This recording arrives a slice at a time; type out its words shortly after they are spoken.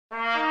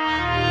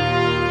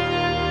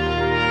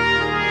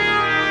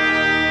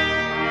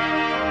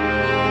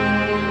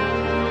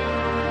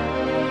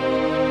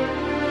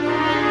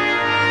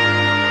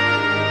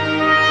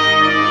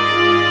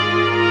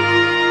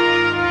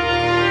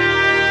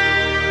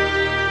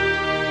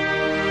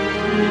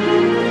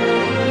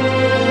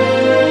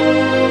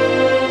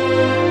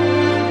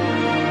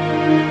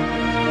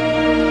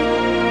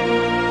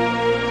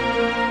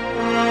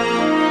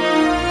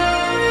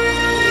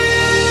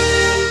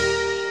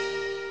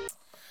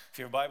If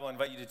you have a Bible, I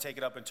invite you to take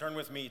it up and turn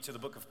with me to the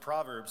book of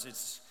Proverbs.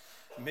 It's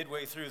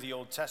midway through the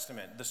Old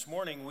Testament. This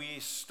morning we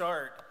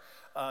start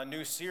a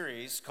new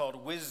series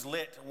called WIS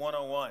Lit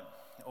 101,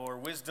 or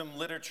Wisdom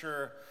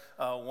Literature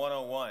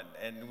 101.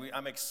 And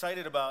I'm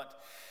excited about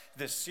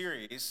this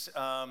series.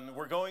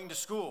 We're going to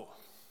school.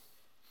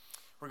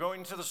 We're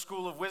going to the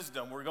school of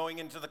wisdom. We're going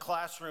into the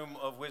classroom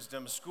of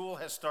wisdom. School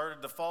has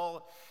started. The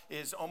fall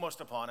is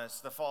almost upon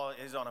us. The fall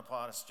is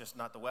upon us, just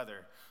not the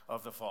weather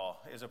of the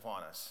fall is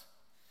upon us.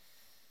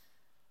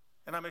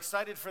 And I'm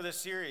excited for this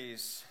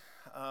series.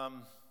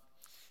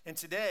 And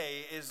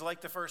today is like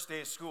the first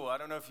day of school. I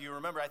don't know if you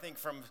remember, I think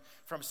from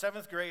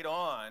 7th grade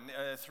on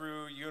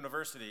through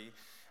university,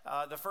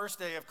 the first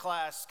day of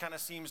class kind of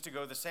seems to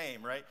go the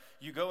same, right?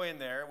 You go in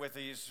there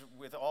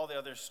with all the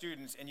other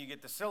students and you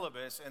get the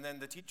syllabus, and then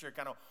the teacher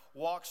kind of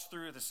walks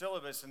through the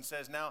syllabus and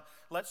says, now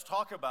let's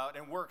talk about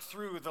and work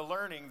through the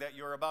learning that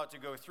you're about to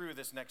go through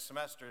this next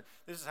semester.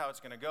 This is how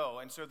it's going to go.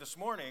 And so this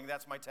morning,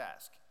 that's my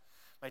task.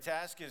 My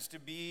task is to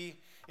be,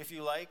 if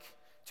you like,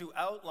 to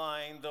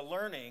outline the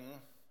learning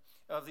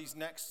of these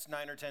next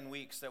 9 or 10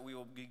 weeks that we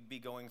will be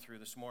going through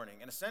this morning.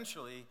 And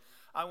essentially,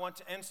 I want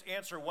to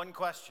answer one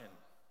question.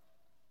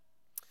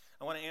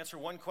 I want to answer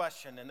one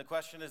question, and the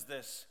question is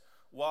this: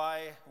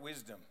 why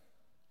wisdom?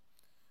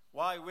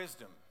 Why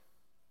wisdom?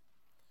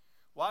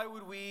 Why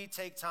would we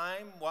take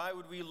time? Why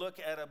would we look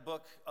at a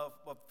book of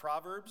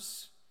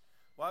Proverbs?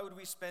 Why would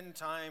we spend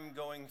time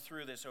going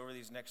through this over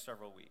these next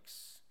several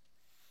weeks?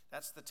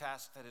 That's the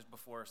task that is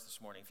before us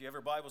this morning. If you have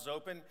your Bibles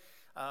open,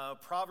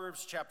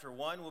 Proverbs chapter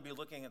 1, we'll be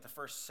looking at the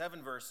first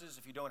 7 verses.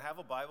 If you don't have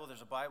a Bible,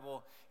 there's a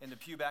Bible in the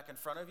pew back in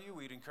front of you.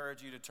 We'd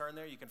encourage you to turn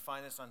there. You can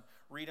find this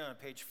read on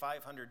page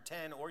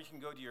 510, or you can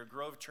go to your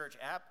Grove Church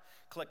app,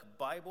 click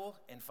Bible,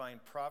 and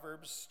find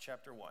Proverbs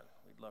chapter 1.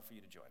 We'd love for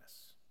you to join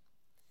us.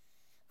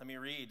 Let me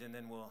read, and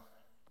then we'll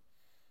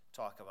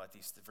talk about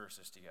these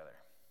verses together.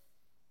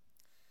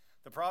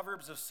 The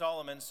Proverbs of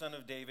Solomon, son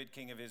of David,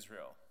 king of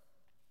Israel.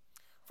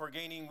 For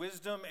gaining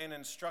wisdom and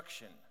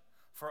instruction,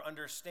 for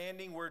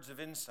understanding words of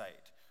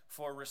insight,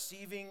 for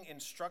receiving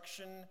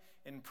instruction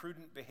in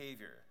prudent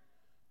behavior,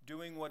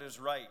 doing what is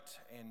right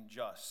and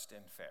just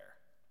and fair,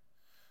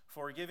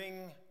 for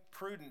giving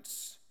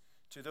prudence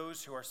to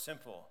those who are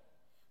simple,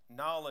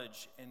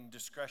 knowledge and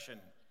discretion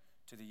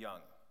to the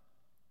young.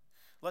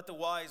 Let the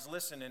wise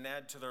listen and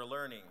add to their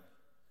learning.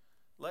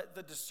 Let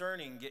the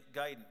discerning get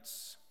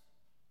guidance.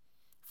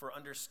 For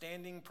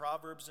understanding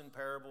proverbs and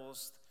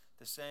parables,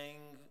 the saying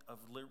of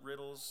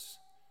riddles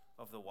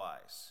of the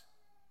wise.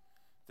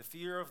 The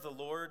fear of the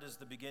Lord is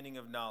the beginning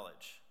of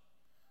knowledge,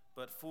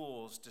 but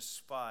fools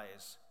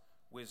despise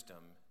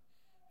wisdom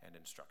and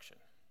instruction.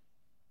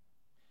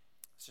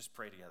 Let's just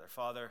pray together.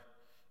 Father,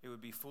 it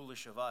would be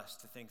foolish of us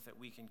to think that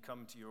we can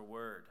come to your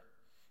word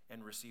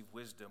and receive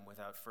wisdom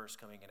without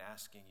first coming and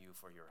asking you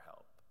for your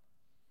help.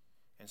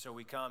 And so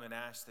we come and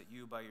ask that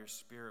you, by your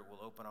Spirit,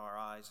 will open our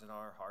eyes and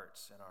our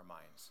hearts and our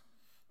minds,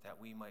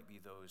 that we might be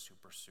those who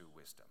pursue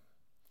wisdom.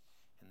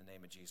 In the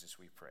name of Jesus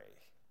we pray.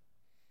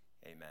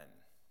 Amen.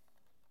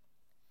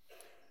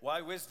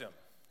 Why wisdom?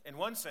 In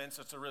one sense,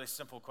 it's a really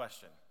simple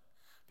question,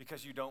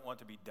 because you don't want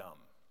to be dumb.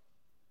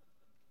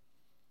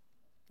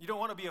 You don't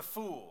want to be a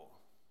fool,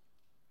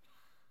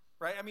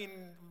 right? I mean,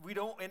 we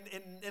don't,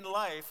 in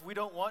life, we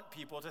don't want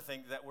people to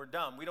think that we're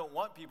dumb. We don't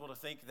want people to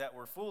think that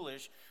we're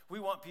foolish. We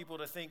want people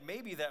to think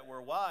maybe that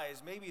we're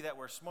wise, maybe that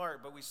we're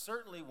smart, but we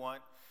certainly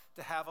want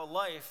to have a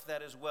life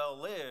that is well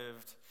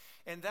lived,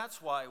 and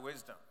that's why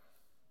wisdom.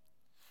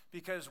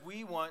 Because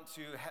we want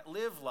to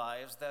live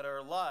lives that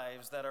are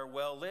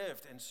well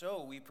lived, and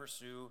so we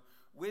pursue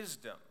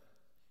wisdom.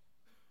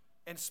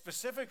 And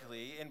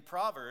specifically in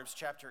Proverbs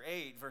chapter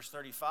 8, verse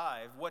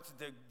 35, what's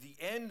the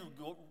end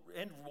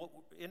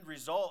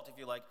result, if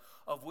you like,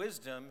 of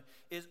wisdom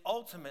is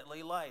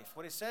ultimately life.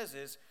 What it says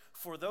is,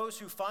 for those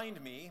who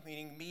find me,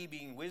 meaning me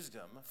being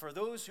wisdom, for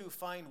those who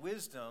find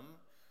wisdom,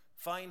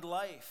 find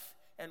life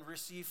and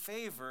receive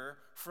favor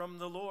from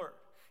the Lord.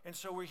 And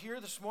so we're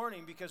here this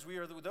morning because we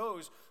are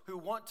those who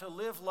want to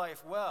live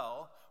life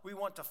well. We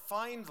want to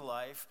find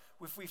life.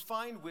 If we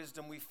find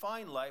wisdom, we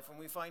find life, and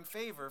we find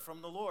favor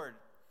from the Lord.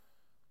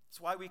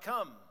 That's why we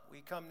come. We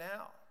come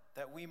now,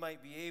 that we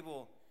might be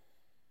able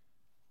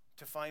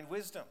to find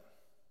wisdom.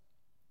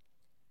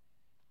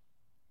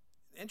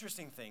 The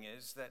interesting thing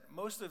is that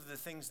most of the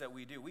things that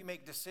we do, we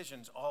make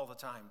decisions all the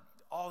time.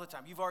 All the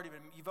time. You've already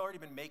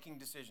been making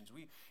decisions.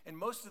 And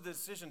most of the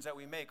decisions that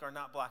we make are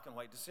not black and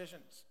white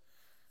decisions.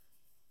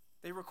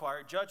 They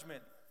require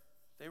judgment.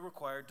 They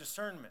require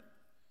discernment.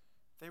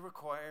 They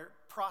require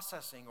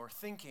processing or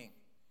thinking.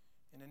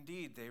 And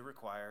indeed, they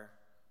require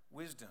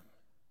wisdom.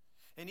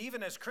 And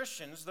even as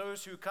Christians,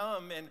 those who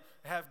come and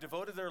have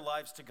devoted their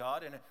lives to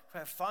God and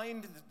have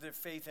find their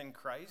faith in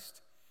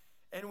Christ,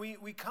 and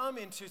we come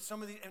into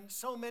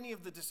so many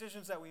of the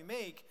decisions that we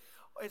make,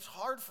 it's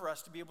hard for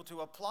us to be able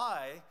to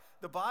apply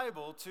the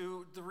Bible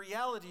to the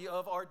reality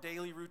of our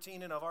daily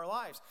routine and of our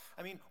lives.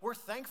 I mean, we're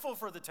thankful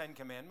for the 10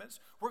 Commandments.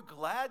 We're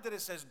glad that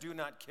it says do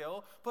not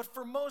kill. But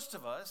for most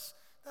of us,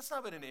 that's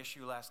not been an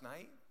issue last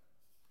night.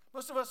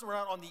 Most of us are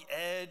out on the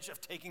edge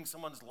of taking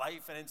someone's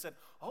life and said,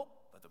 oh,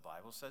 but the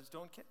Bible says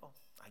don't kill.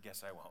 I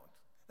guess I won't.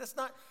 That's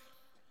not,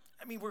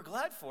 we're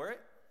glad for it.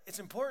 It's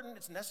important,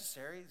 it's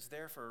necessary, it's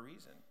there for a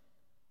reason.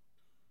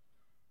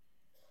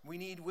 We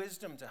need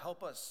wisdom to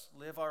help us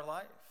live our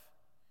life.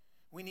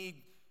 We need,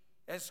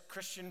 as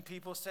Christian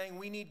people saying,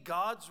 we need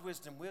God's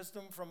wisdom,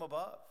 wisdom from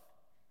above.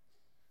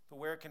 But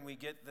where can we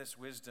get this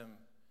wisdom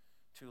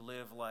to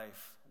live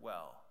life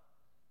well?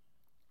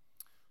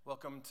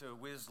 Welcome to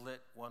WIS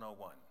Lit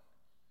 101,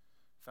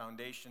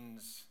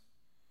 Foundations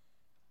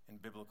in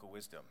Biblical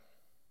Wisdom.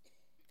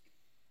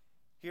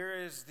 Here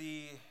is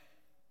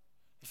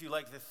if you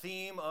like, the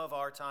theme of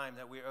our time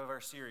of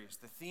our series.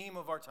 The theme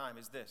of our time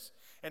is this,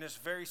 and it's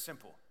very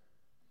simple.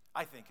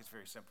 I think it's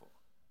very simple,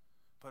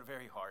 but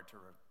very hard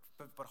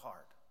but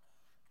hard.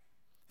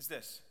 It's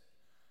this: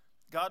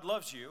 God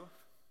loves you,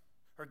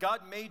 or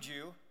God made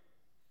you.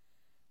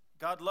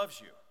 God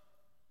loves you.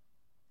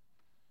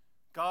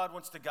 God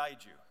wants to guide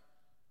you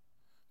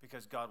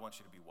because God wants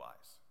you to be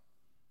wise.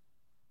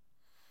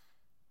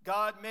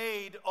 God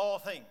made all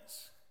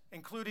things,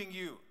 including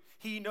you.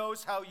 He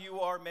knows how you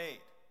are made.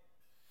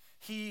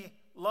 He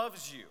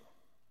loves you.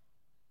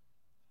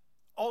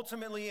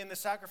 Ultimately, in the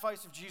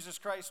sacrifice of Jesus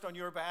Christ on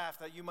your behalf,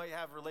 that you might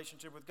have a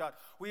relationship with God.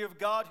 We have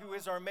God who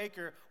is our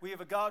maker. We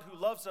have a God who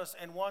loves us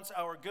and wants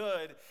our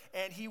good,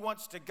 and he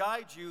wants to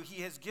guide you.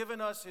 He has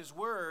given us his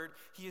word.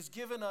 He has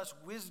given us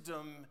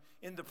wisdom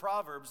in the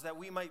Proverbs that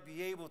we might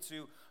be able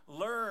to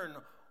learn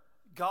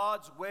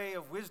God's way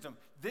of wisdom.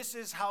 This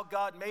is how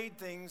God made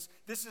things.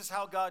 This is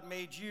how God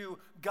made you.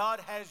 God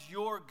has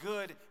your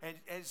good and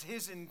as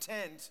his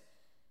intent.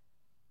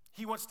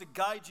 He wants to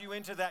guide you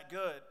into that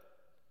good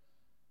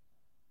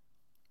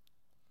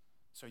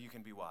so you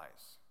can be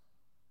wise,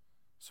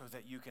 so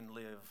that you can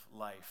live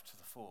life to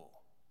the full,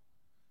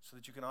 so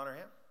that you can honor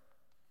him.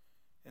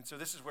 And so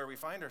this is where we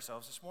find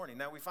ourselves this morning.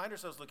 Now, we find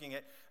ourselves looking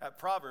at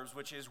Proverbs,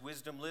 which is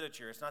wisdom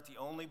literature. It's not the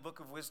only book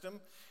of wisdom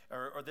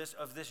or this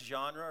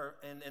genre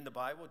in the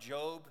Bible.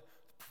 Job,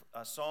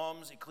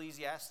 Psalms,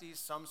 Ecclesiastes.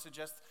 Some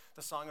suggest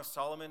the Song of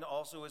Solomon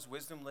also is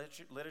wisdom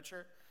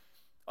literature.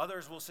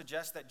 Others will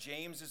suggest that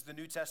James is the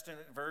New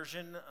Testament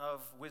version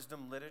of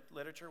wisdom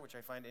literature, which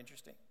I find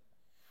interesting.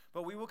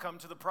 But we will come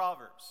to the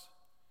Proverbs.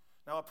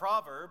 Now, a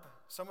proverb,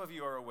 some of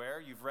you are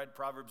aware, you've read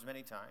Proverbs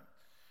many times.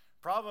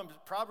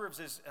 Proverbs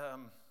is,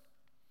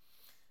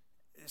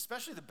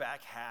 especially the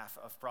back half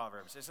of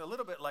Proverbs, it's a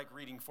little bit like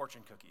reading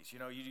fortune cookies. You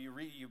know,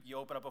 you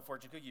open up a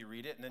fortune cookie, you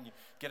read it, and then you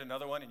get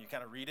another one, and you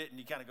kind of read it, and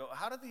you kind of go,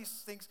 how do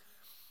these things,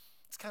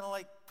 it's kind of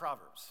like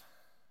Proverbs.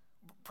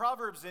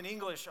 Proverbs in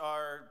English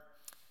are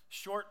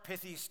short,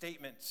 pithy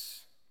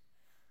statements,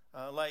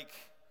 like,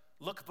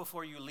 look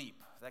before you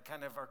leap. That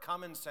kind of are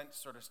common sense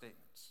sort of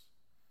statements.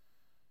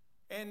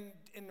 And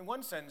in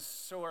one sense,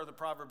 so are the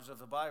Proverbs of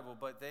the Bible,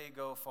 but they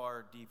go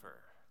far deeper.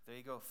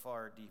 They go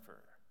far deeper.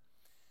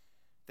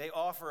 They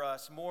offer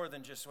us more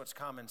than just what's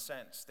common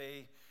sense.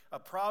 A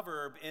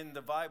proverb in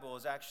the Bible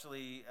is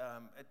actually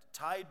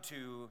tied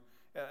to,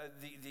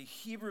 the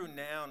Hebrew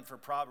noun for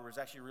proverb is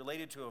actually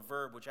related to a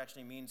verb, which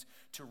actually means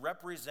to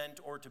represent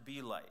or to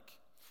be like.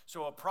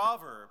 So a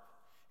proverb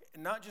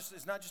is not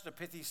just a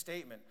pithy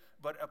statement,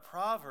 but a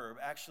proverb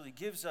actually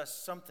gives us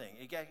something.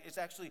 It's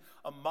actually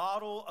a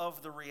model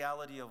of the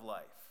reality of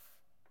life.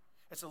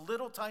 It's a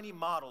little tiny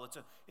model.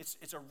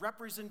 It's a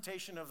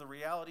representation of the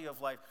reality of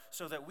life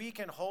so that we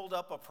can hold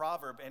up a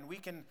proverb and we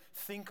can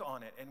think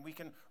on it and we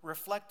can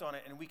reflect on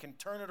it and we can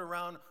turn it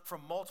around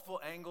from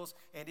multiple angles,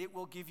 and it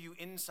will give you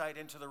insight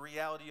into the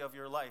reality of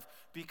your life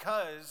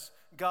because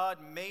God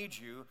made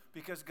you,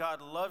 because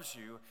God loves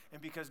you, and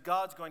because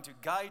God's going to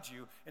guide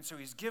you. And so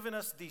he's given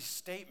us these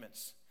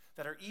statements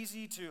that are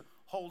easy to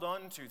hold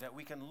on to, that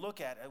we can look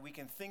at, that we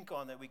can think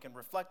on, that we can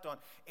reflect on,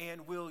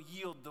 and will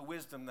yield the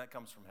wisdom that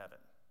comes from heaven.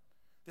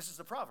 This is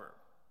the proverb.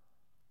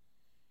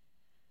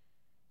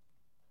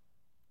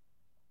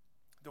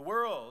 The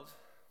world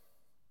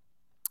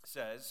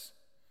says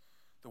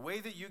the way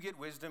that you get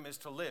wisdom is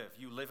to live.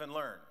 You live and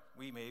learn.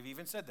 We may have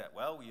even said that.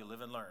 Well, you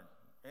live and learn.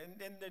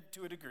 And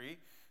to a degree,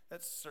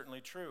 that's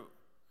certainly true.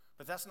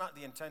 But that's not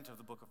the intent of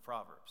the book of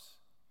Proverbs.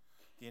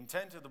 The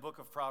intent of the book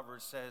of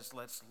Proverbs says,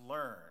 let's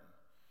learn.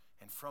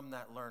 And from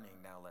that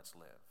learning, now let's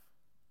live.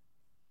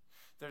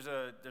 There's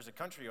a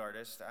country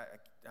artist,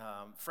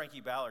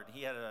 Frankie Ballard.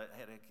 He had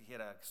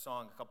a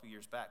song a couple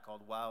years back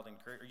called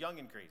Young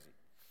and Crazy.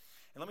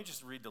 And let me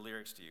just read the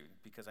lyrics to you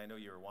because I know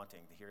you were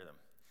wanting to hear them.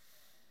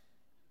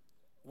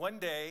 One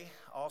day,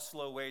 I'll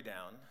slow way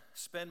down,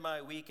 spend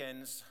my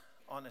weekends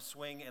on a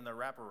swing in the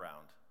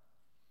wraparound.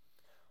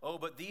 Oh,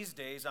 but these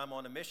days I'm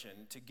on a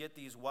mission to get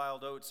these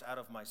wild oats out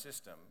of my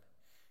system.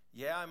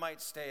 Yeah, I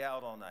might stay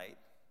out all night.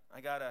 I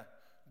gotta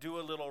do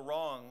a little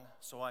wrong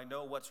so I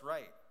know what's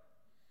right.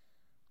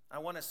 I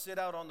want to sit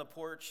out on the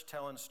porch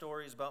telling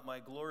stories about my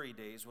glory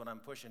days when I'm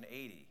pushing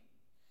 80.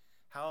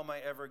 How am I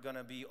ever going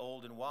to be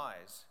old and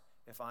wise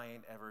if I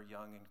ain't ever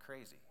young and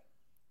crazy?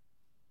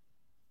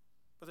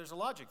 But there's a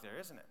logic there,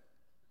 isn't it?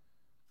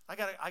 I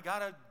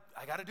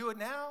got to do it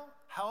now.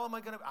 How am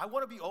I going to? I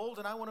want to be old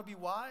and I want to be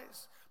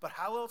wise. But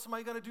how else am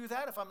I going to do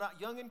that if I'm not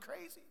young and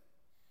crazy?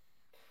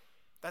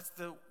 That's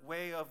the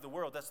way of the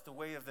world. That's the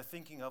way of the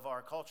thinking of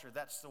our culture.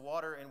 That's the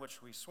water in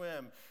which we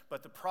swim.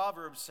 But the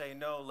Proverbs say,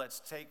 no, let's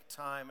take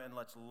time and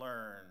let's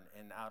learn.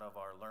 And out of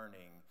our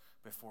learning,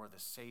 before the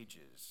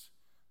sages,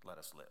 let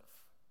us live.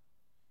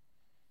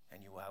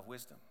 And you will have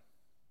wisdom.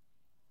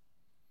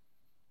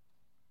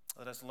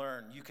 Let us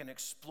learn. You can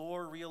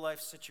explore real-life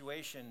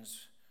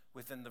situations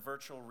within the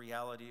virtual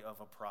reality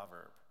of a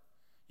proverb.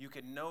 You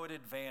can know in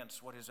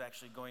advance what is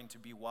actually going to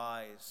be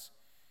wise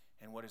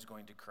and what is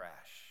going to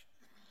crash.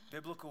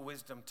 Biblical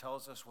wisdom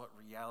tells us what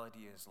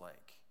reality is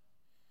like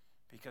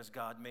because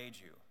God made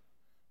you,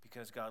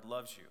 because God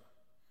loves you,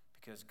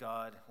 because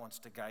God wants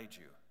to guide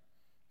you,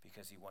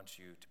 because he wants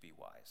you to be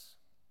wise.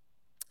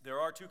 There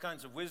are two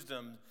kinds of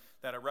wisdom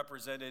that are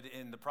represented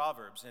in the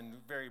Proverbs,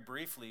 and very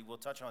briefly, we'll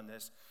touch on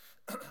this.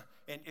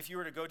 And if you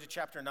were to go to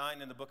chapter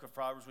 9 in the book of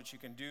Proverbs, which you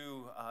can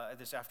do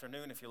this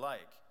afternoon if you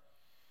like,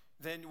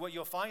 then what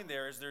you'll find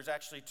there is there's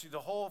actually the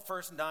whole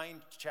first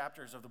 9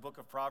 chapters of the book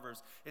of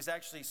Proverbs is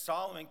actually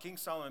King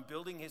Solomon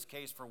building his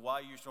case for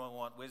why you should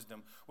want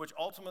wisdom, which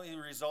ultimately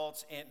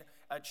results in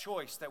a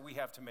choice that we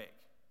have to make.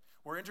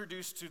 We're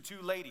introduced to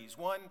two ladies.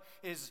 One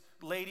is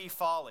Lady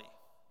Folly,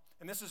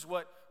 and this is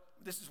what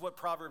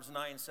Proverbs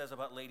 9 says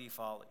about Lady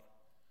Folly.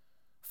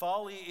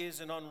 Folly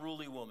is an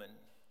unruly woman.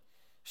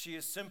 She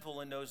is simple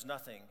and knows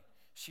nothing.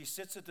 She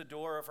sits at the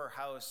door of her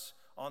house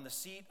on the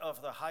seat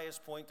of the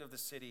highest point of the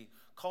city,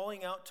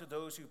 calling out to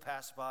those who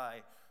pass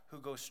by, who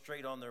go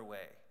straight on their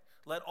way.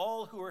 Let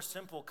all who are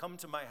simple come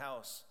to my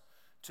house.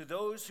 To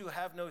those who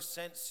have no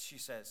sense, she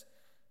says,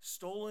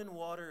 stolen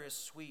water is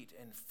sweet,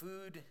 and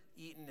food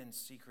eaten in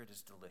secret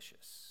is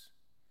delicious.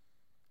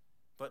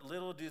 But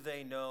little do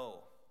they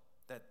know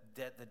that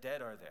the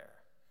dead are there,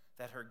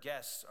 that her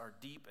guests are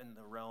deep in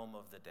the realm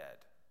of the dead.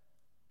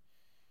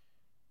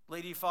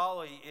 Lady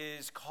Folly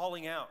is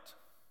calling out.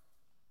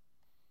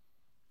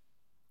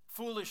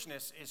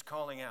 Foolishness is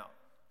calling out.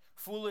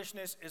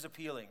 Foolishness is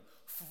appealing.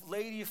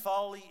 Lady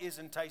Folly is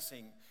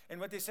enticing. And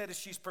what they said is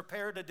she's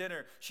prepared a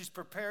dinner. She's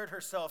prepared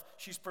herself.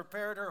 She's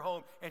prepared her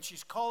home. And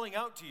she's calling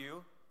out to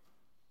you.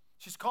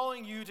 She's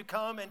calling you to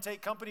come and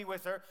take company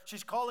with her.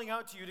 She's calling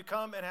out to you to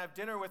come and have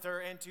dinner with her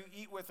and to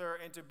eat with her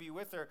and to be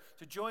with her,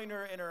 to join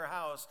her in her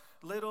house.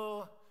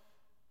 Little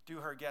do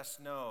her guests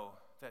know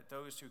that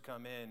those who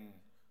come in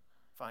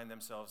find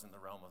themselves in the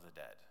realm of the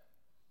dead.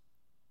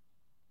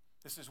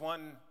 This is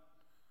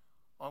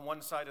on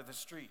one side of the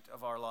street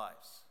of our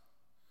lives.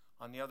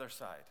 On the other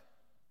side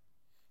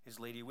is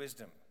Lady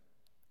Wisdom.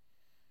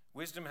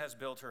 Wisdom has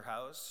built her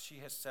house. She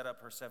has set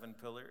up her 7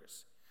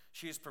 pillars.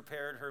 She has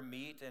prepared her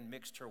meat and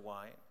mixed her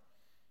wine.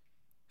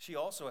 She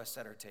also has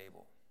set her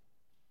table.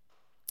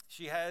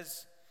 She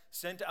has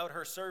sent out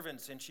her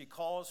servants, and she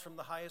calls from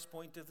the highest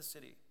point of the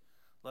city,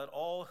 let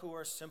all who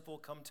are simple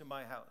come to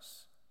my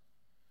house.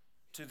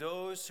 To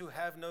those who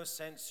have no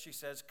sense, she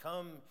says,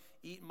 come,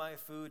 eat my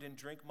food and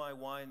drink my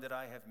wine that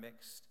I have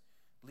mixed.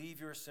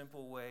 Leave your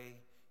simple way,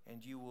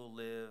 and you will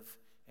live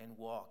and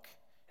walk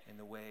in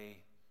the way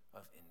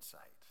of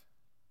insight.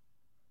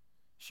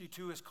 She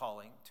too is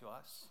calling to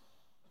us.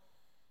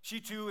 She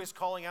too is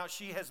calling out.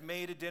 She has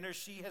made a dinner.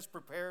 She has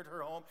prepared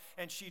her home.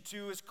 And she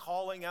too is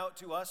calling out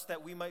to us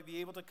that we might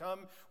be able to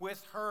come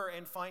with her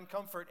and find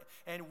comfort.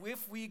 And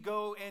if we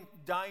go and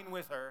dine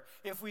with her,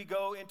 if we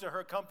go into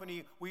her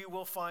company, we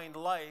will find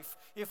life.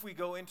 If we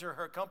go into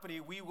her company,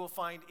 we will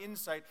find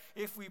insight.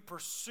 If we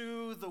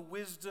pursue the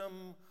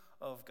wisdom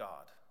of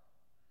God.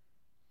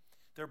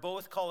 They're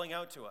both calling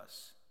out to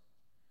us.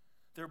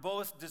 They're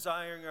both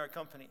desiring our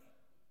company.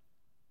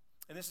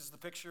 And this is the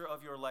picture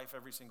of your life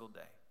every single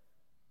day.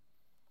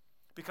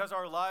 Because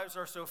our lives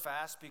are so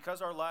fast,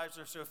 because our lives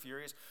are so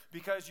furious,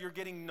 because you're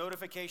getting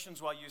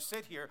notifications while you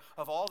sit here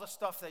of all the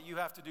stuff that you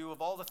have to do, of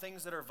all the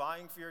things that are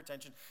vying for your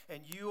attention,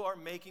 and you are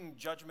making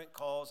judgment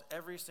calls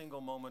every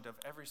single moment of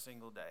every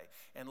single day.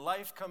 And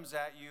life comes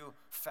at you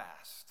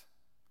fast.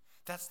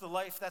 That's the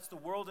life, that's the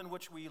world in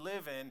which we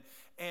live in,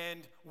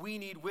 and we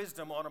need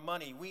wisdom on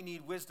money. We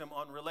need wisdom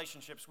on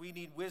relationships. We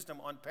need wisdom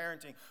on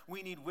parenting.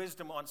 We need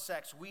wisdom on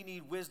sex. We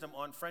need wisdom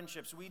on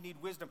friendships. We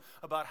need wisdom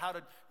about how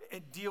to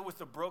deal with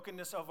the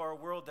brokenness of our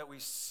world that we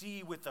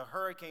see with the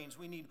hurricanes.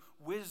 We need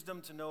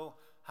wisdom to know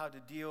how to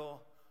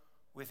deal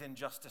with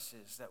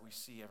injustices that we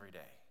see every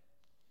day.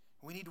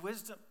 We need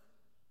wisdom,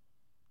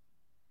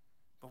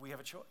 but we have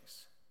a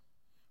choice.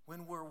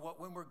 When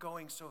we're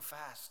going so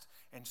fast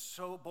and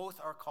so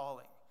both are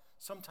calling,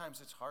 sometimes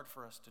it's hard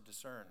for us to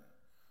discern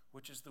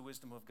which is the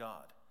wisdom of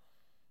God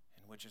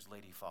and which is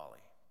Lady Folly.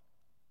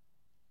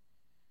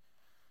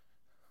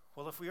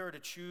 Well, if we are to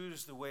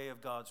choose the way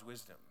of God's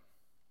wisdom,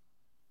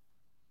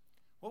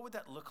 what would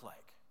that look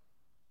like?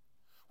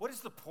 What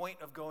is the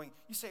point of going?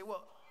 You say,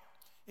 well,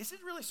 is it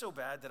really so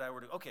bad that I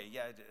were to, okay,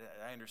 yeah,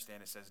 I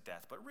understand it says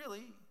death, but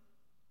really,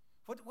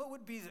 what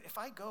would be, if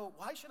I go,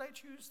 why should I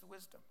choose the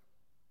wisdom?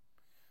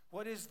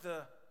 What is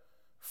the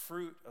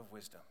fruit of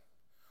wisdom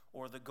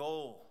or the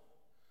goal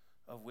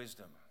of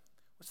wisdom?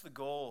 What's the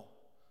goal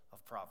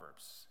of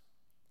Proverbs.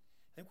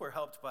 I think we're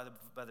helped by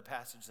the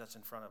passage that's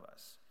in front of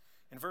us.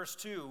 In verse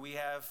 2, we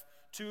have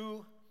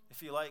two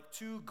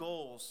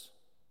goals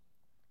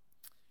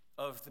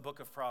of the book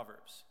of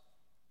Proverbs.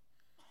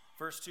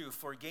 Verse 2,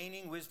 for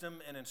gaining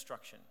wisdom and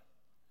instruction,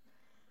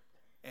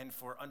 and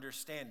for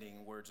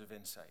understanding words of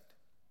insight.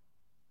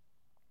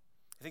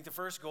 I think the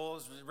first goal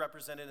is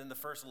represented in the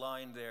first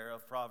line there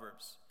of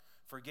Proverbs,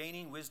 for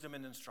gaining wisdom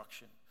and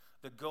instruction.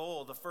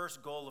 The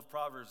first goal of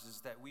Proverbs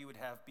is that we would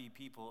be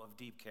people of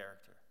deep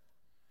character,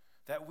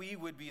 that we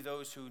would be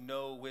those who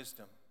know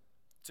wisdom,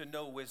 to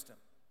know wisdom.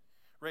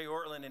 Ray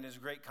Ortlund, in his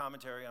great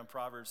commentary on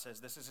Proverbs, says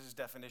this is his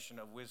definition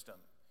of wisdom.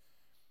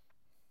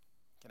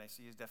 Can I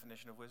see his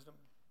definition of wisdom?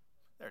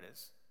 There it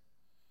is.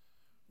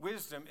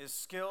 Wisdom is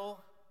skill,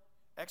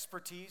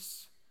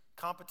 expertise,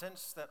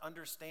 competence that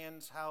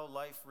understands how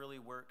life really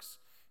works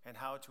and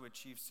how to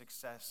achieve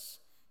success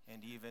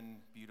and even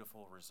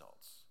beautiful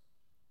results.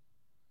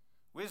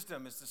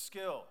 Wisdom is the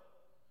skill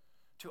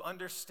to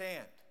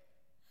understand,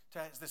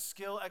 the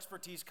skill,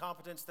 expertise,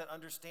 competence that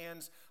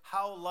understands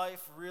how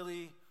life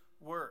really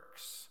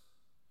works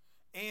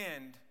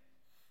and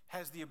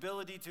has the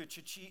ability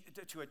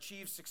to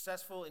achieve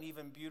successful and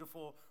even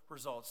beautiful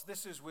results.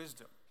 This is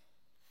wisdom.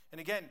 And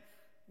again,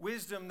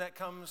 wisdom that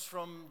comes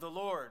from the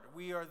Lord.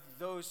 We are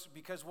those,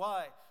 because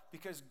why?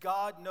 Because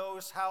God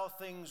knows how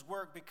things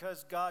work,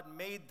 because God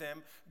made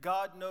them.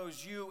 God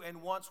knows you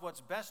and wants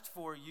what's best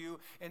for you.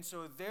 And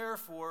so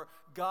therefore,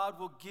 God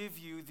will give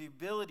you the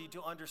ability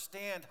to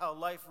understand how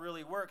life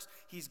really works.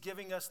 He's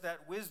giving us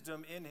that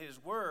wisdom in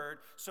His Word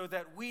so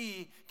that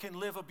we can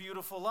live a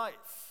beautiful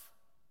life.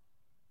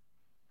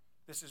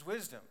 This is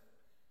wisdom.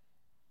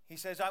 He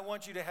says, I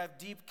want you to have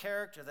deep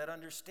character that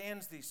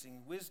understands these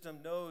things. Wisdom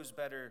knows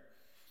better.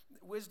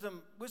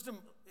 Wisdom,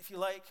 if you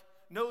like,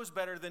 knows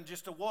better than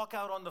just to walk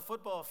out on the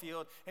football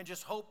field and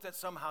just hope that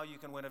somehow you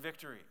can win a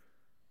victory.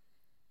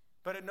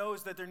 But it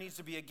knows that there needs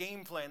to be a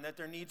game plan, that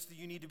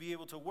you need to be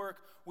able to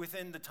work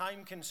within the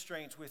time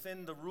constraints,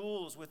 within the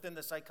rules, within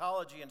the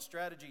psychology and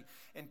strategy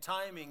and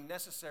timing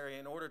necessary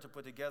in order to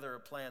put together a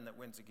plan that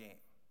wins a game.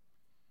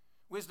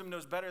 Wisdom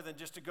knows better than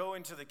just to go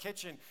into the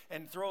kitchen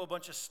and throw a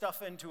bunch of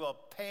stuff into a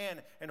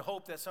pan and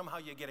hope that somehow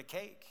you get a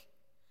cake.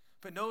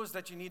 But knows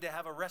that you need to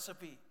have a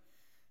recipe,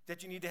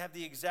 that you need to have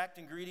the exact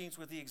ingredients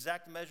with the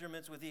exact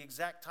measurements, with the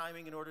exact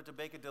timing in order to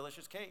bake a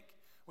delicious cake,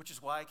 which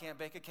is why I can't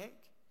bake a cake.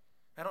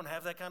 I don't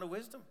have that kind of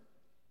wisdom.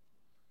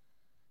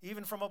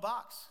 Even from a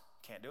box,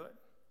 can't do it.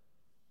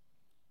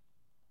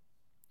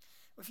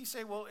 If you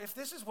say, well, if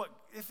this is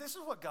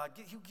what God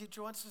He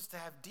wants us to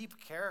have deep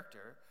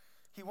character,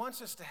 He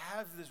wants us to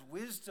have this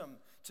wisdom,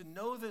 to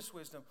know this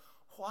wisdom,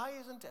 why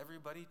isn't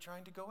everybody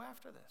trying to go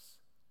after this?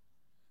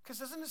 Because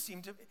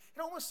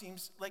it almost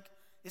seems like,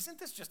 isn't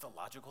this just a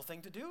logical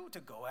thing to do, to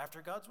go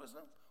after God's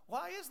wisdom?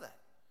 Why is that?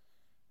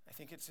 I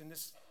think it's in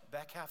this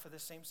back half of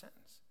this same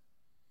sentence.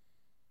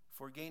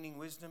 For gaining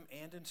wisdom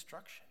and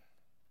instruction.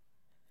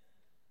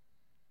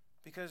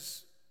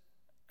 Because,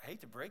 I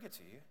hate to break it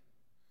to you,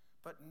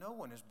 but no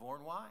one is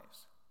born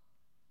wise.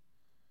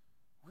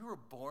 We were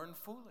born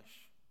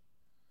foolish.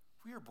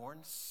 We were born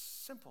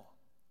simple.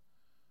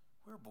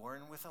 We were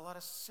born with a lot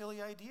of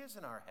silly ideas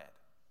in our head.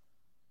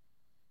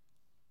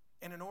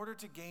 And in order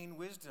to gain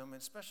wisdom,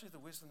 especially the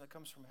wisdom that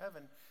comes from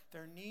heaven,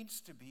 there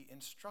needs to be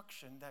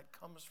instruction that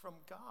comes from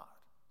God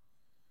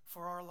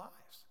for our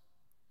lives.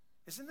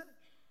 Isn't it?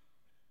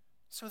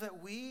 So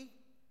that we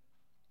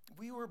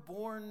were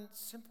born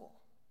simple.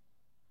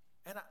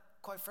 And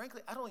quite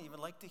frankly, I don't even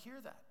like to hear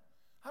that.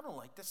 I don't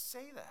like to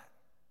say that.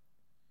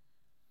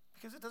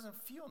 Because it doesn't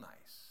feel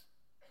nice.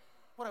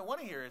 What I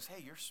want to hear is,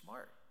 hey, you're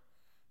smart.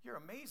 You're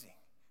amazing.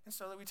 And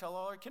so that we tell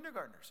all our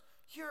kindergartners,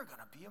 you're going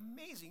to be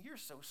amazing. You're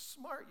so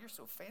smart. You're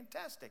so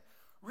fantastic.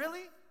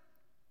 Really?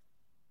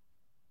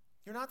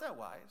 You're not that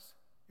wise.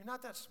 You're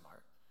not that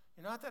smart.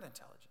 You're not that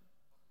intelligent.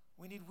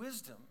 We need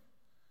wisdom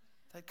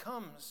that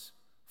comes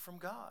from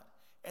God.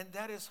 And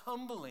that is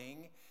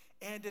humbling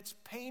and it's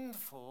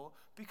painful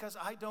because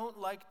I don't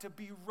like to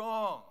be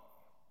wrong.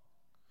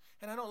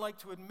 And I don't like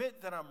to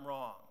admit that I'm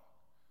wrong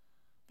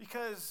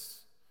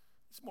because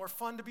it's more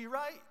fun to be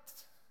right.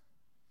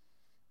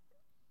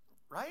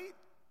 Right?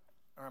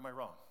 Or am I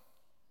wrong?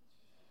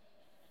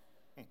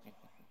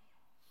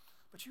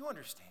 But you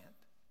understand.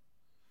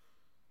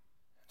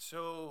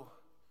 So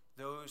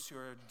those who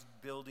are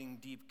building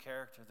deep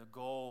character, the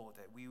goal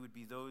that we would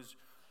be those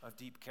of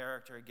deep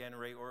character. Again,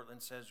 Ray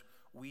Ortlund says,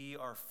 we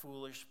are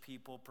foolish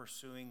people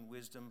pursuing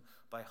wisdom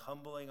by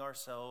humbling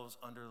ourselves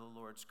under the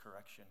Lord's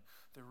correction.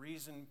 The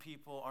reason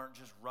people aren't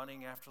just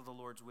running after the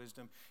Lord's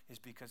wisdom is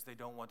because they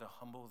don't want to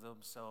humble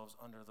themselves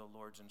under the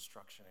Lord's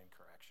instruction and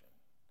correction.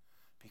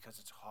 Because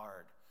it's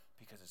hard,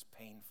 because it's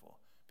painful,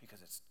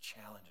 because it's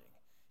challenging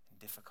and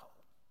difficult.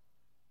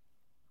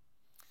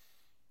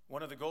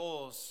 One of the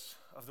goals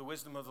of the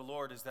wisdom of the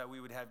Lord is that we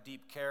would have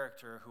deep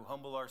character who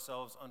humble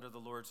ourselves under the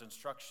Lord's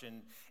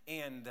instruction,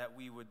 and that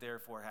we would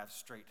therefore have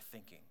straight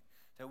thinking.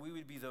 That we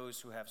would be those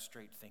who have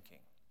straight thinking.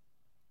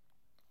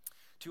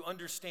 To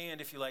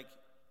understand, if you like,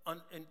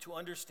 and to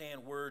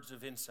understand words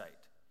of insight.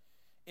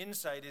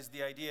 Insight is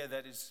the idea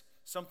that is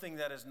something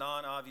that is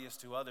non-obvious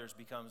to others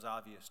becomes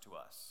obvious to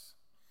us.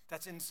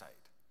 That's insight.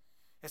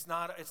 It's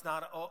not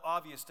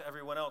obvious to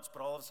everyone else,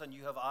 but all of a sudden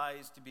you have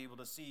eyes to be able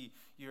to see.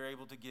 You're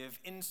able to give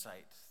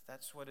insight.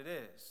 That's what it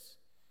is.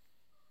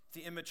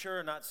 The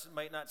immature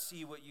might not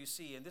see what you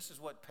see, and this is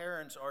what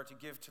parents are to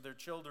give to their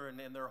children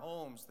in their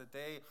homes, that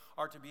they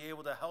are to be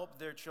able to help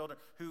their children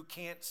who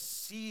can't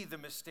see the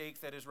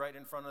mistake that is right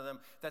in front of them,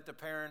 that the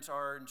parents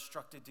are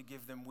instructed to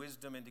give them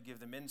wisdom and to give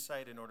them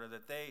insight in order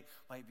that they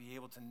might be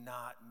able to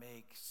not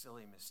make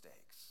silly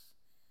mistakes.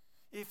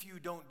 If you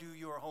don't do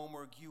your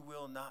homework, you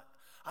will not.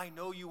 I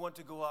know you want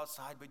to go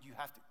outside, but you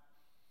have to.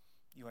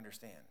 You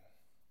understand.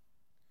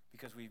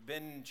 Because we've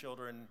been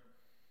children,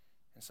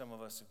 and some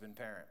of us have been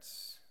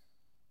parents.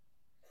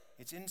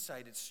 It's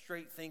insight, it's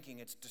straight thinking,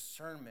 it's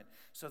discernment,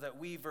 so that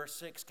we, verse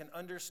 6, can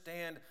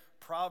understand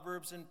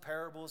proverbs and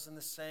parables and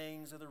the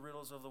sayings of the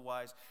riddles of the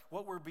wise.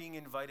 What we're being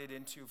invited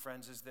into,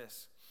 friends, is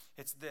this.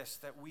 It's this,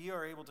 that we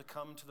are able to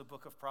come to the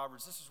book of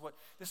Proverbs.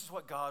 This is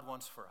what God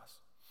wants for us.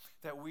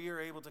 That we are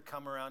able to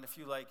come around, if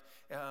you like,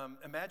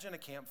 imagine a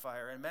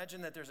campfire.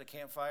 Imagine that there's a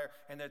campfire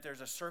and that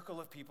there's a circle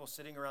of people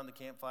sitting around the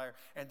campfire,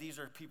 and these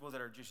are people that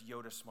are just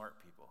Yoda smart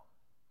people.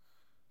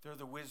 They're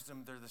the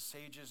wisdom, they're the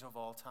sages of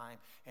all time,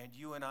 and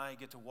you and I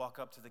get to walk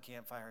up to the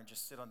campfire and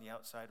just sit on the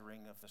outside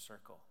ring of the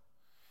circle.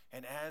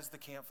 And as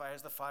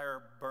the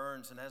fire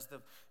burns, and as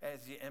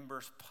the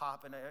embers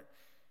pop, and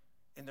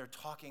they're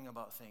talking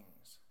about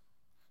things.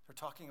 They're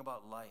talking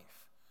about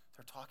life.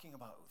 They're talking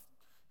about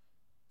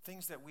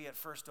things that we at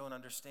first don't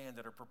understand,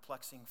 that are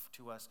perplexing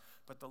to us.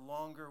 But the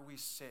longer we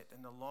sit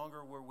and the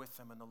longer we're with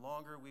them and the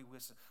longer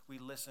we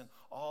listen,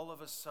 all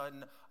of a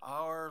sudden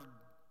our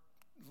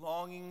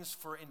longings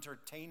for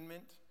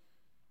entertainment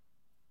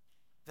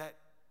that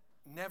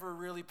never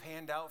really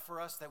panned out for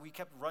us, that we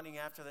kept running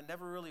after, that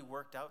never really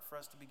worked out for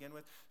us to begin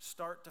with,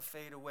 start to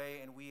fade away,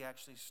 and we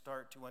actually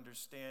start to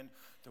understand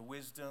the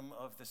wisdom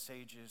of the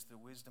sages, the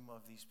wisdom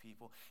of these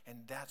people.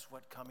 And that's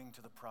what coming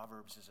to the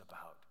Proverbs is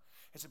about.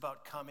 It's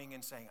about coming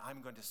and saying,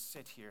 I'm going to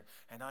sit here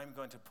and I'm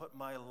going to put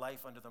my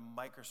life under the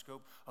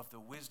microscope of the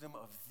wisdom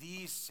of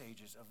these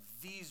sages, of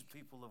these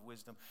people of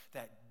wisdom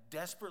that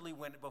desperately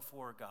went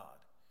before God.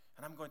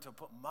 And I'm going to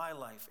put my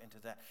life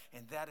into that.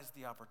 And that is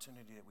the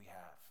opportunity that we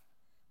have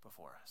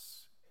before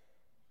us.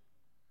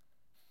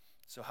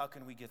 So how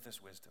can we get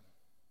this wisdom?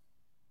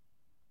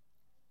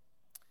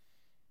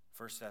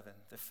 Verse 7,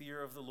 the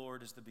fear of the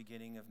Lord is the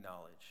beginning of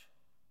knowledge,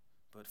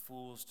 but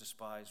fools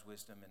despise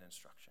wisdom and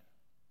instruction.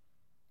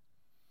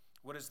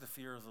 What is the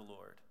fear of the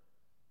Lord?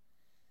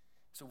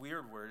 It's a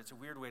weird word. It's a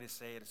weird way to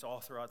say it. It's all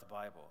throughout the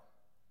Bible.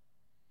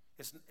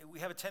 We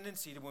have a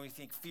tendency to, when we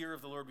think fear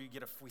of the Lord,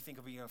 we think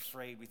of being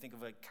afraid. We think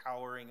of a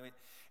cowering.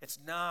 It's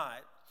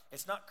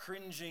not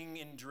cringing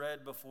in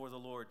dread before the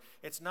Lord.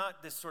 It's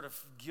not this sort of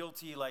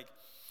guilty, like,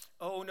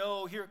 oh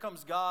no, here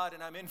comes God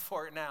and I'm in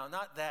for it now.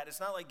 Not that. It's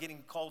not like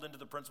getting called into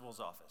the principal's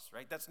office,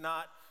 right? That's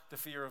not the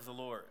fear of the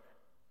Lord.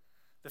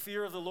 The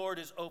fear of the Lord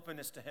is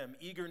openness to him,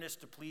 eagerness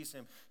to please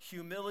him,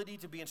 humility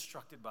to be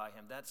instructed by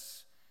him.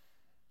 That's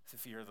the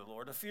fear of the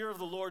Lord. The fear of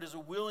the Lord is a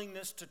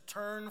willingness to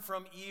turn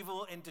from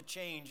evil and to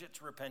change it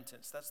to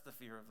repentance. That's the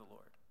fear of the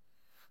Lord.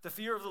 The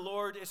fear of the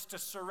Lord is to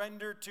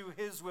surrender to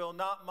his will,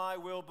 not my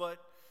will, but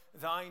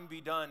thine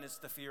be done. It's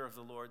the fear of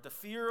the Lord. The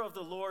fear of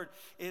the Lord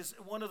is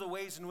one of the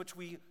ways in which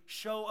we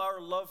show our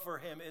love for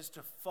him, is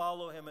to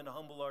follow him and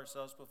humble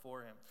ourselves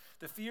before him.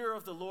 The fear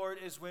of the Lord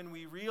is when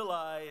we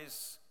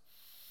realize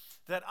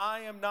that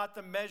I am not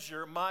the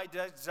measure, my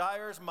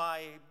desires,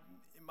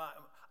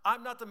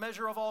 I'm not the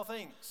measure of all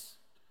things.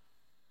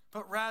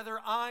 But rather,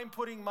 I'm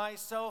putting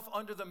myself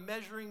under the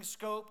measuring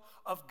scope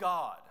of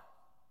God.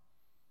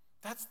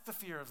 That's the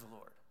fear of the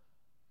Lord.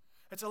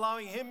 It's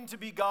allowing him to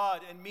be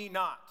God and me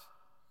not,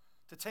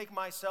 to take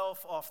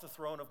myself off the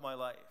throne of my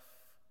life.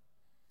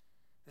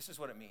 This is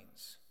what it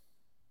means.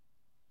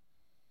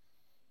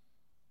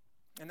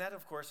 And that,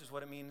 of course, is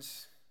what it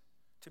means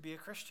to be a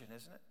Christian,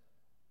 isn't it?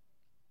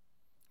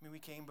 I mean, we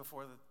came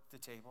before the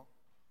table,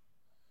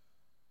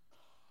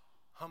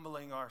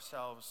 humbling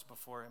ourselves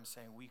before him,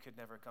 saying we could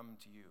never come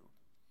to you,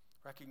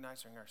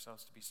 recognizing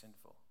ourselves to be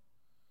sinful.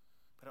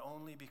 But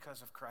only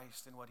because of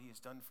Christ and what he has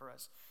done for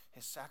us,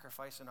 his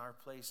sacrifice in our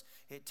place,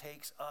 it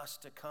takes us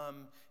to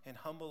come and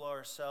humble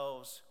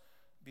ourselves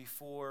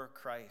before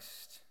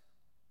Christ,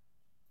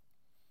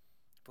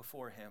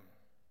 before him.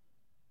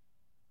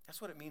 That's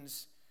what it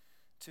means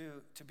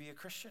to be a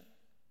Christian.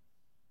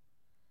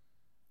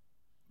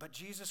 But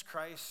Jesus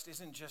Christ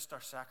isn't just our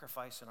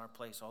sacrifice in our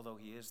place, although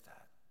he is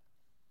that.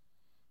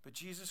 But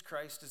Jesus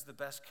Christ is the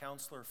best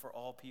counselor for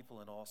all people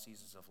in all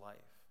seasons of life.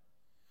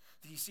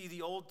 You see,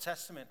 the Old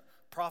Testament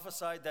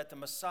prophesied that the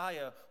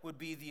Messiah would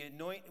be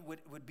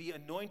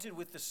anointed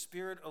with the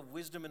spirit of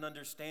wisdom and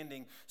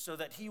understanding, so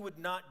that he would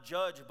not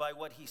judge by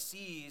what he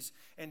sees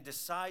and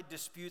decide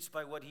disputes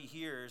by what he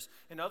hears.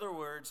 In other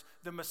words,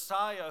 the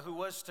Messiah who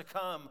was to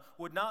come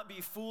would not be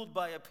fooled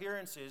by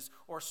appearances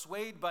or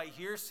swayed by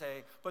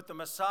hearsay, but the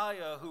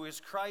Messiah who is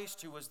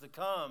Christ, who was to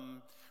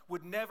come,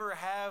 would never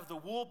have the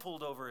wool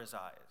pulled over his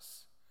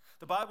eyes.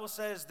 The Bible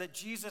says that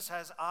Jesus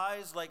has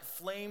eyes like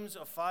flames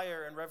of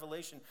fire in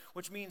Revelation,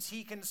 which means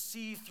he can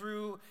see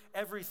through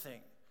everything.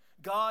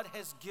 God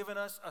has given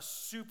us a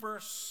super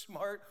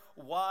smart,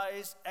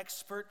 wise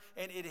expert,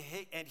 and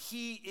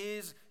he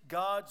is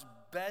God's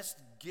best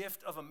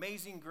gift of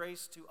amazing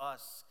grace to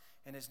us,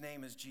 and his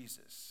name is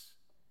Jesus.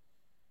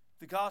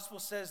 The gospel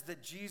says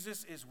that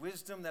Jesus is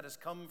wisdom that has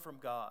come from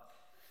God.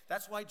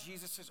 That's why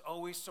Jesus is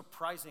always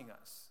surprising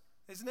us,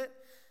 isn't it?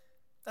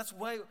 That's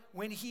why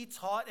when he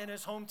taught in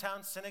his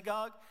hometown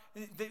synagogue,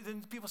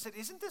 then people said,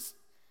 isn't this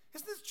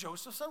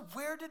Joseph's son?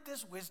 Where did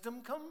this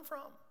wisdom come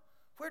from?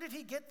 Where did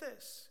he get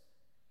this?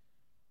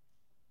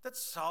 That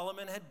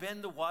Solomon had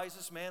been the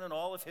wisest man in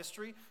all of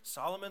history.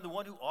 Solomon, the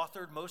one who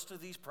authored most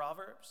of these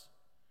proverbs.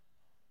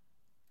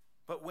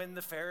 But when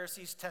the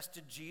Pharisees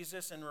tested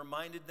Jesus and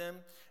reminded them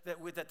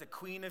that the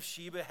Queen of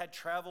Sheba had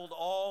traveled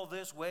all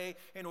this way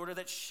in order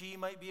that she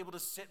might be able to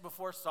sit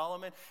before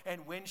Solomon,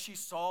 and when she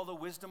saw the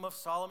wisdom of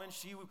Solomon,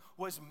 she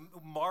was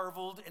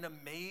marveled and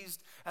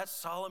amazed at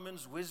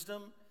Solomon's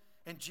wisdom.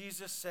 And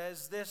Jesus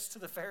says this to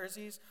the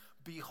Pharisees,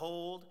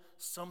 "Behold,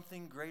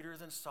 something greater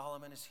than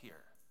Solomon is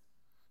here."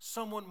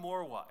 Someone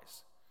more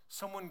wise,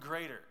 someone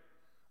greater.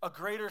 A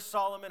greater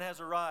Solomon has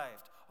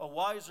arrived. A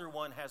wiser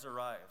one has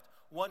arrived.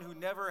 One who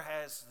never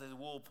has the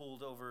wool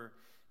pulled over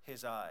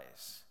his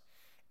eyes.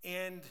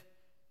 And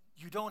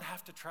you don't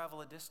have to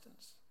travel a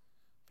distance,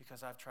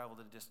 because I've traveled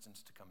a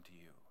distance to come to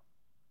you.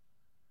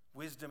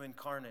 Wisdom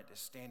incarnate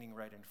is standing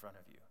right in front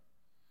of you.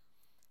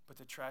 But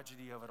the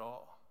tragedy of it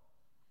all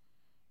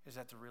is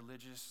that the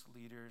religious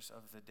leaders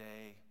of the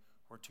day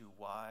were too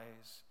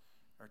wise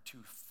or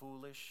too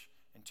foolish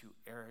and too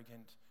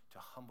arrogant to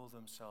humble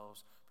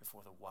themselves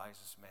before the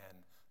wisest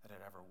man that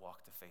had ever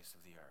walked the face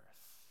of the earth.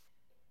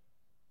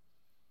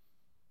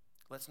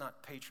 Let's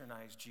not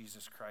patronize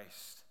Jesus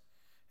Christ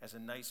as a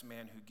nice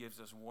man who gives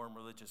us warm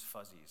religious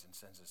fuzzies and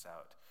sends us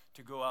out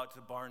to go out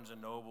to Barnes &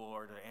 Noble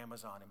or to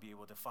Amazon and be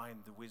able to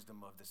find the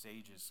wisdom of the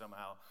sages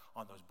somehow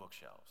on those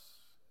bookshelves.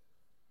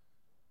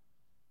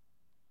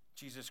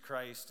 Jesus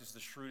Christ is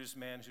the shrewdest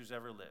man who's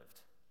ever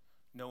lived.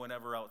 No one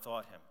ever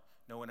outthought him.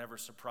 No one ever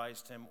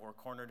surprised him or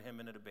cornered him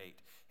in a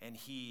debate. And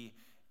he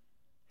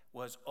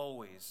was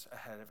always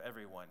ahead of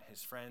everyone,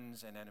 his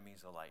friends and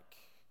enemies alike.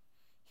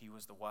 He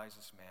was the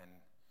wisest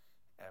man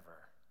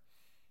ever.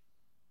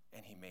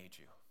 And he made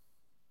you.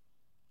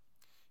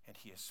 And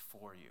he is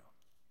for you.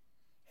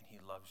 And he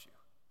loves you.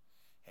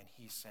 And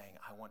he's saying,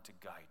 I want to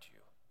guide you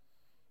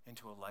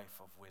into a life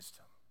of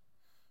wisdom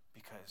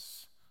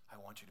because I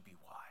want you to be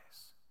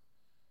wise.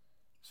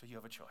 So you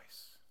have a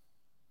choice.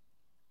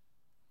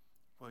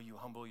 Will you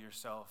humble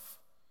yourself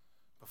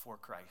before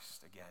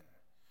Christ again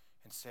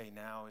and say,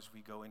 now as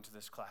we go into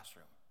this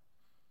classroom,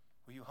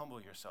 will you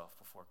humble yourself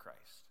before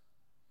Christ?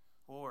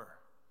 Or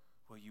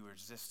will you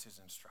resist his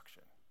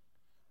instruction?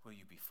 Will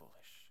you be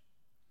foolish?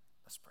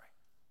 Let's pray.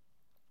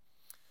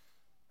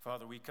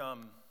 Father, we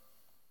come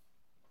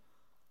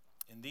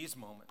in these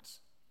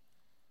moments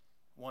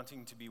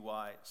wanting to be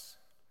wise,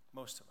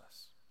 most of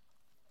us.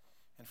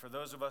 And for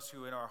those of us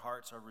who in our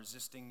hearts are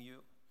resisting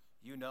you,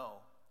 you know.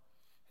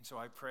 And so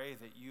I pray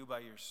that you, by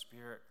your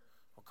Spirit,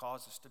 will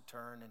cause us to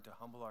turn and to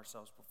humble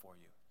ourselves before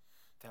you,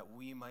 that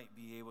we might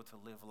be able to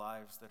live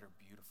lives that are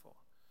beautiful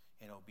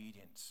in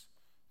obedience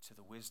to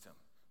the wisdom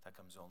that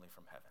comes only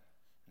from heaven.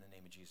 In the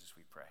name of Jesus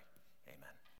we pray. Amen.